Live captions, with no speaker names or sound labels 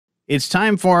It's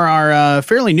time for our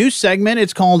fairly new segment.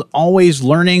 It's called Always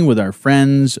Learning with our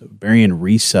friends Berrien and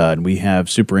RESA. And we have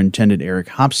Superintendent Eric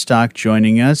Hopstock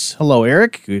joining us. Hello,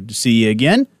 Eric. Good to see you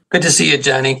again. Good to see you,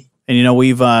 Johnny. And, you know,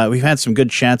 we've had some good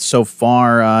chats so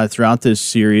far throughout this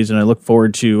series, and I look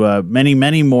forward to many,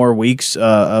 many more weeks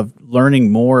of learning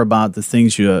more about the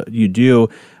things you do.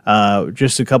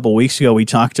 Just a couple weeks ago, we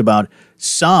talked about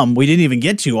we didn't even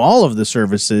get to all of the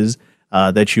services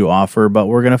that you offer, but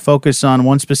we're going to focus on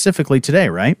one specifically today,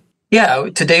 right? Yeah,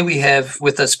 today we have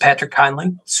with us Patrick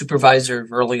Conley, Supervisor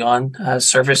of Early On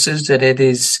Services, and it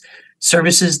is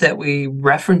services that we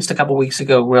referenced a couple weeks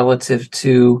ago relative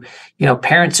to,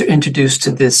 parents are introduced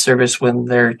to this service when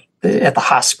they're at the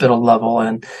hospital level,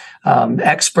 and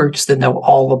experts that know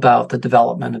all about the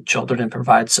development of children and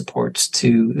provide supports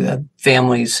to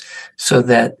families so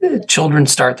that children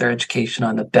start their education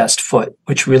on the best foot,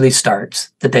 which really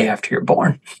starts the day after you're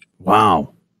born.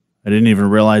 Wow. I didn't even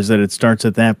realize that it starts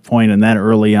at that point and that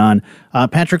early on.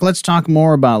 Patrick, let's talk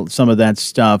more about some of that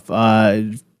stuff.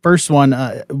 First one,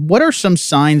 what are some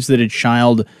signs that a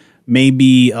child may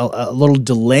be a little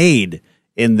delayed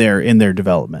in their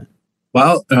development?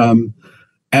 Well,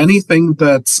 anything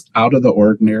that's out of the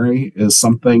ordinary is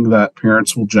something that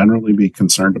parents will generally be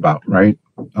concerned about, right?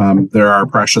 There are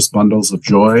precious bundles of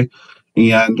joy,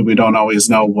 and we don't always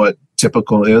know what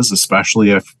typical is,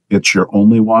 especially if it's your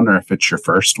only one or if it's your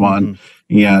first one.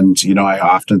 Mm-hmm. And, I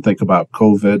often think about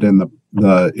COVID and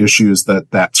the issues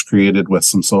that's created with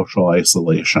some social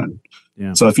isolation.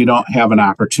 Yeah. So if you don't have an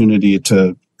opportunity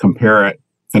to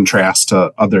contrast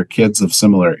to other kids of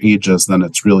similar ages, then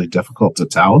it's really difficult to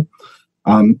tell.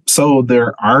 So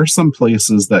there are some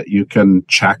places that you can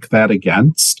check that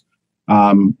against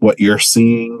what you're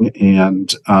seeing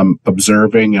and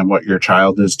observing and what your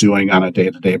child is doing on a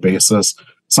day-to-day basis.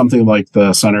 Something like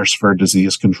the Centers for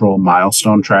Disease Control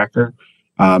Milestone Tracker.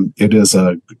 It is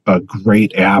a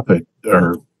great app,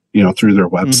 through their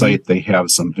website, mm-hmm. They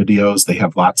have some videos, they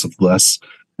have lots of lists.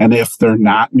 And if they're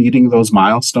not meeting those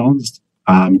milestones,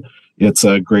 it's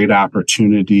a great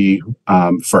opportunity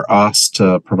for us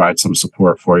to provide some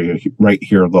support for you right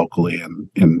here locally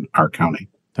in our county.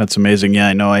 That's amazing. Yeah,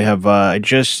 I know. I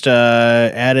just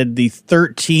added the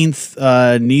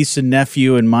 13th niece and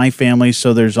nephew in my family,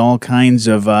 so there's all kinds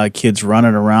of kids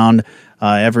running around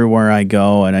everywhere I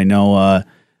go. And I know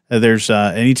there's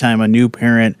anytime a new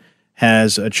parent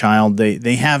has a child,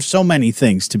 they have so many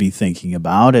things to be thinking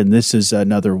about, and this is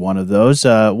another one of those.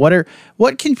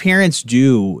 What can parents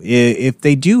do if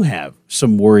they do have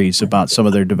some worries about some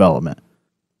of their development?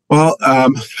 Well,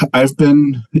 I've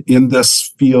been in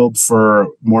this field for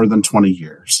more than 20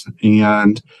 years,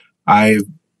 and I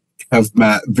have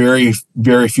met very,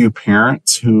 very few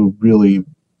parents who really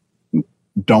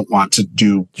don't want to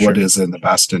do what is in the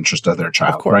best interest of their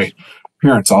child, right?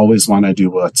 Parents always want to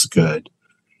do what's good.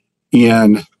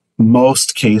 In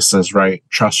most cases, right,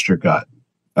 trust your gut.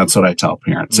 That's what I tell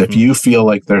parents. Mm-hmm. If you feel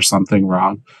like there's something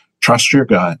wrong, trust your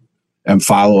gut and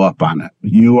follow up on it.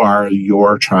 You are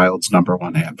your child's number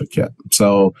one advocate.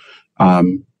 So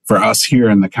for us here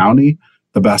in the county,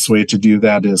 the best way to do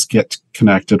that is get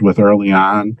connected with Early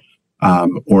On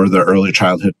or the Early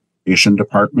Childhood Education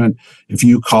Department. If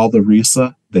you call the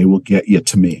RESA, they will get you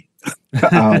to me.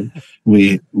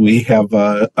 We have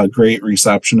a great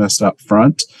receptionist up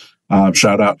front.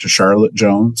 Shout out to Charlotte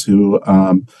Jones, who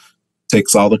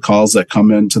takes all the calls that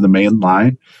come into the main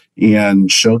line,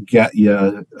 and she'll get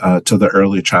you to the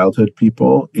early childhood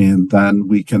people, and then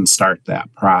we can start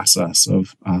that process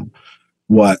of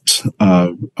what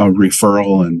a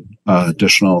referral and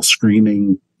additional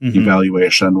screening, mm-hmm.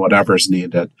 evaluation, whatever's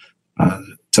needed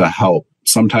to help.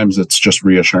 Sometimes it's just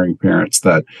reassuring parents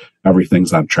that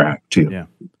everything's on track too. Yeah.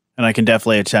 And I can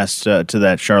definitely attest to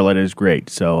that. Charlotte is great.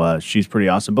 So she's pretty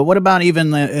awesome. But what about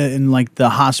even in like the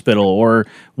hospital or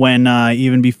when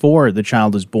even before the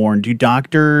child is born? Do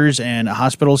doctors and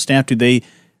hospital staff, do they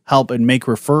help and make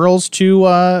referrals to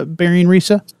Berrien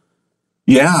RESA?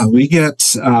 Yeah, we get,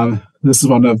 this is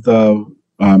one of the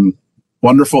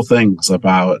wonderful things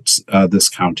about this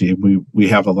county. We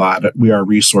have we are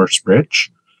resource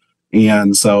rich.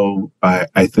 And so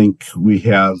I think we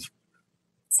have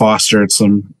fostered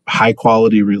some high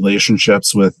quality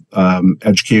relationships with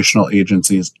educational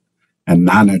agencies and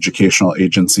non-educational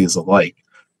agencies alike,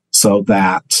 so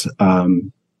that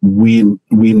we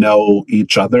know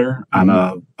each other on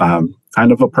a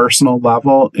kind of a personal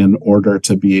level in order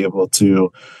to be able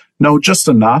to know just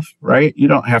enough, right? You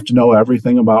don't have to know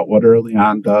everything about what Early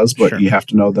On does, but you have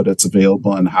to know that it's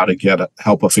available and how to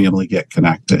help a family get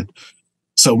connected.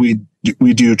 So we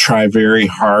do try very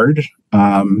hard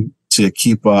to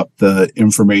keep up the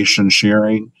information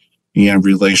sharing and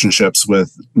relationships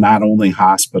with not only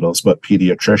hospitals, but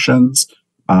pediatricians,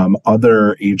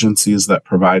 other agencies that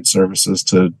provide services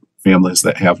to families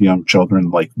that have young children,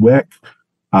 like WIC,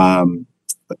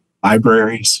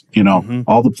 libraries,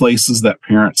 all the places that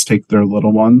parents take their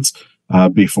little ones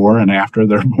before and after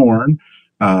they're born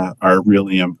are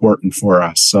really important for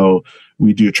us. So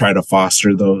we do try to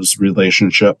foster those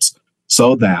relationships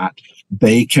so that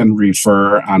they can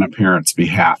refer on a parent's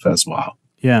behalf as well.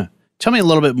 Yeah. Tell me a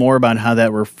little bit more about how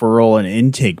that referral and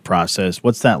intake process,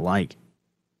 what's that like?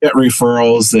 Get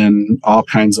referrals in all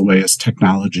kinds of ways.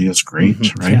 Technology is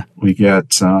great, right? Yeah. We get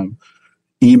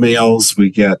emails, we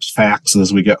get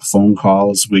faxes, we get phone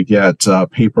calls, we get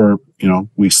paper.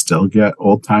 We still get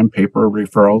old time paper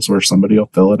referrals where somebody will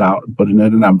fill it out and put it in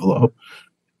an envelope.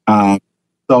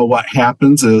 So what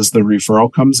happens is the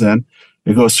referral comes in,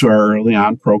 it goes to our early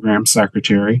on program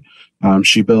secretary.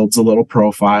 She builds a little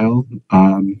profile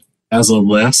as a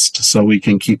list so we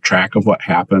can keep track of what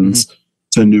happens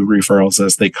to new referrals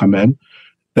as they come in.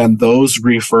 Then those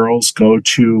referrals go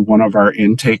to one of our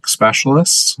intake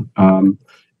specialists,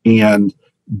 and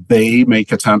they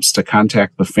make attempts to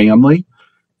contact the family,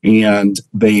 and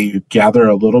they gather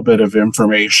a little bit of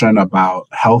information about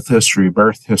health history,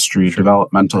 birth history,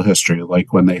 developmental history,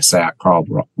 like when they sat, crawled,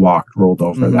 walked, rolled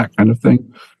over, that kind of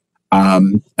thing.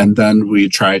 And then we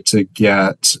try to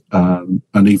get an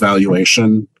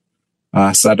evaluation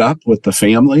set up with the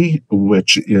family,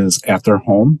 which is at their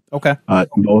home. Okay.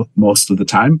 Most of the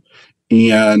time.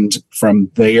 And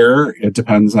from there, it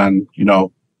depends on,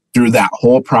 through that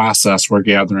whole process, we're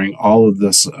gathering all of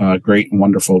this great and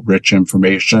wonderful, rich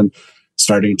information,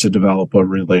 starting to develop a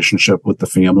relationship with the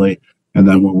family. And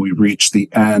then when we reach the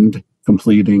end,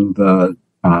 completing the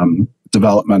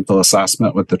developmental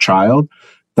assessment with the child,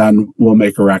 then we'll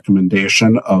make a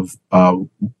recommendation of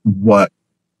what,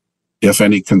 if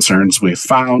any, concerns we've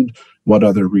found, what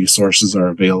other resources are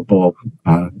available,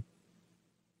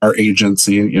 our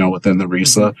agency, within the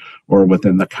RESA or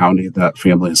within the county that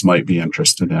families might be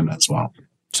interested in as well.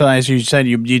 So as you said,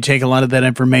 you take a lot of that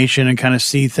information and kind of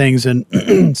see things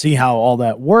and see how all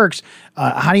that works.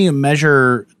 How do you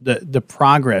measure the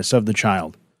progress of the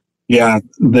child? Yeah,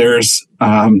 there's,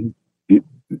 I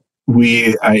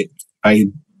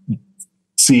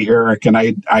see Eric and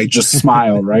I just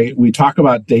smile, right? We talk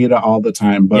about data all the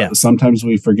time, but sometimes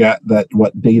we forget that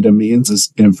what data means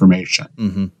is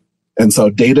information. And so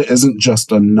data isn't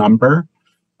just a number.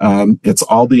 It's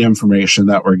all the information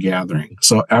that we're gathering.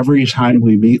 So every time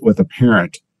we meet with a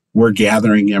parent, we're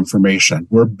gathering information.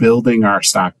 We're building our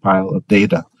stockpile of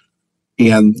data.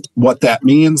 And what that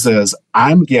means is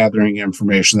I'm gathering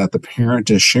information that the parent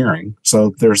is sharing.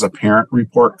 So there's a parent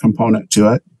report component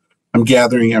to it. I'm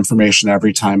gathering information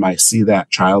every time I see that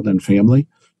child and family.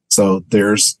 So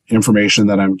there's information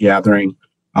that I'm gathering.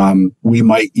 We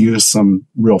might use some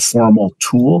real formal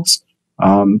tools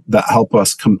that help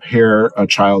us compare a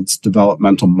child's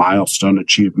developmental milestone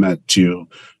achievement to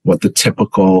what the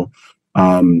typical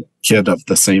kid of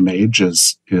the same age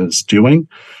is doing.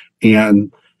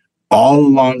 And all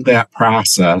along that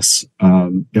process,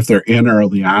 if they're in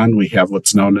early on, we have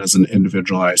what's known as an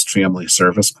individualized family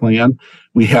service plan.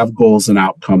 We have goals and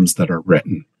outcomes that are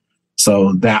written.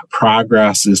 So that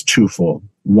progress is twofold.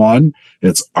 One,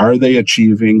 it's are they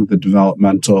achieving the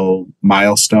developmental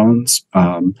milestones?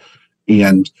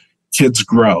 And kids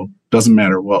grow. Doesn't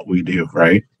matter what we do,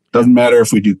 right? Doesn't matter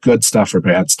if we do good stuff or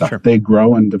bad stuff. Sure. They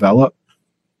grow and develop.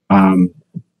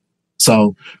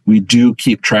 So we do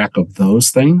keep track of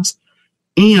those things.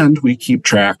 And we keep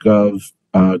track of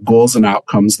goals and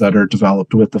outcomes that are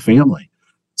developed with the family.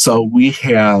 So we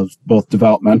have both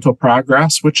developmental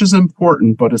progress, which is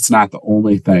important, but it's not the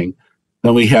only thing.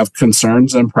 Then we have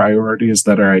concerns and priorities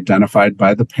that are identified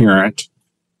by the parent,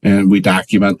 and we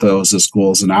document those as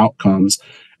goals and outcomes.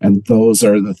 And those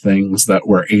are the things that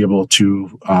we're able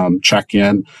to check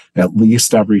in at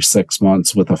least every 6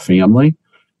 months with a family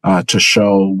to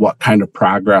show what kind of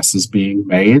progress is being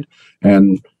made.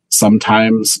 And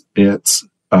sometimes it's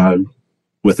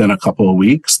within a couple of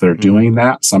weeks they're doing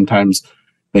that. Sometimes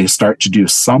they start to do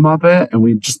some of it and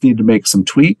we just need to make some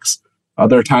tweaks.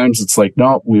 Other times it's like,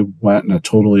 no, we went in a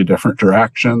totally different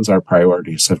directions. Our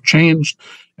priorities have changed.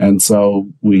 And so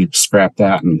we scrap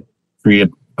that and create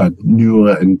a new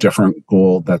and different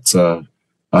goal that's a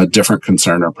different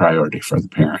concern or priority for the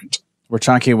parent. We're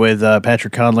talking with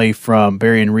Patrick Conley from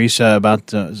Berrien RESA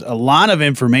about a lot of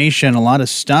information, a lot of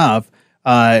stuff.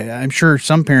 I'm sure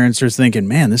some parents are thinking,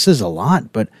 man, this is a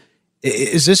lot, but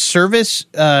is this service,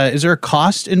 is there a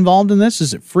cost involved in this?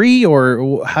 Is it free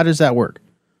or how does that work?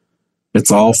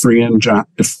 It's all free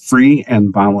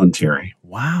and voluntary.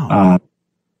 Wow.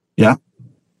 Yeah.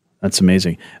 That's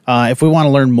amazing. If we want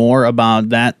to learn more about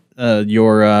that,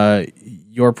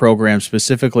 your program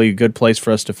specifically, a good place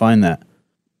for us to find that.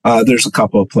 There's a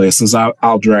couple of places.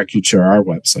 I'll direct you to our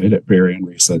website at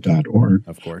berrienresa.org.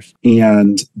 Of course.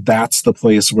 And that's the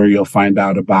place where you'll find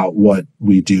out about what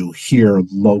we do here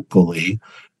locally.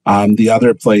 The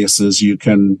other place is you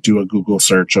can do a Google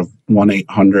search of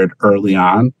 1-800-EARLY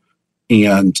ON,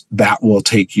 and that will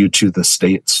take you to the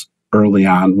state's Early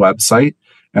On website.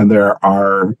 And there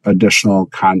are additional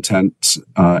content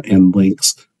and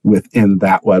links within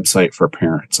that website for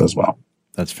parents as well.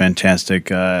 That's fantastic.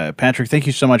 Patrick, thank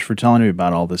you so much for telling me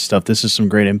about all this stuff. This is some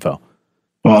great info.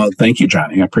 Well, thank you,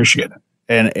 Johnny. I appreciate it.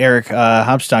 And Eric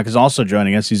Hopstock is also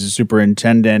joining us. He's a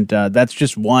superintendent. That's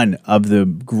just one of the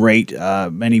great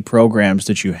many programs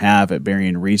that you have at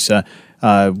Berrien RESA.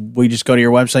 We just go to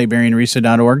your website,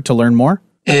 berrienresa.org, to learn more.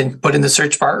 And put in the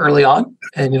search bar Early On,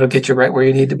 and it'll get you right where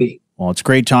you need to be. Well, it's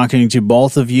great talking to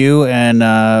both of you. And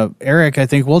Eric, I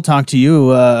think we'll talk to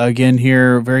you again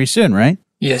here very soon, right?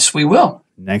 Yes, we will.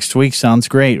 Next week. Sounds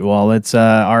great. Well, it's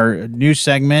our new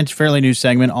segment, fairly new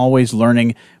segment, Always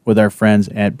Learning with our friends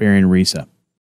at Berrien RESA.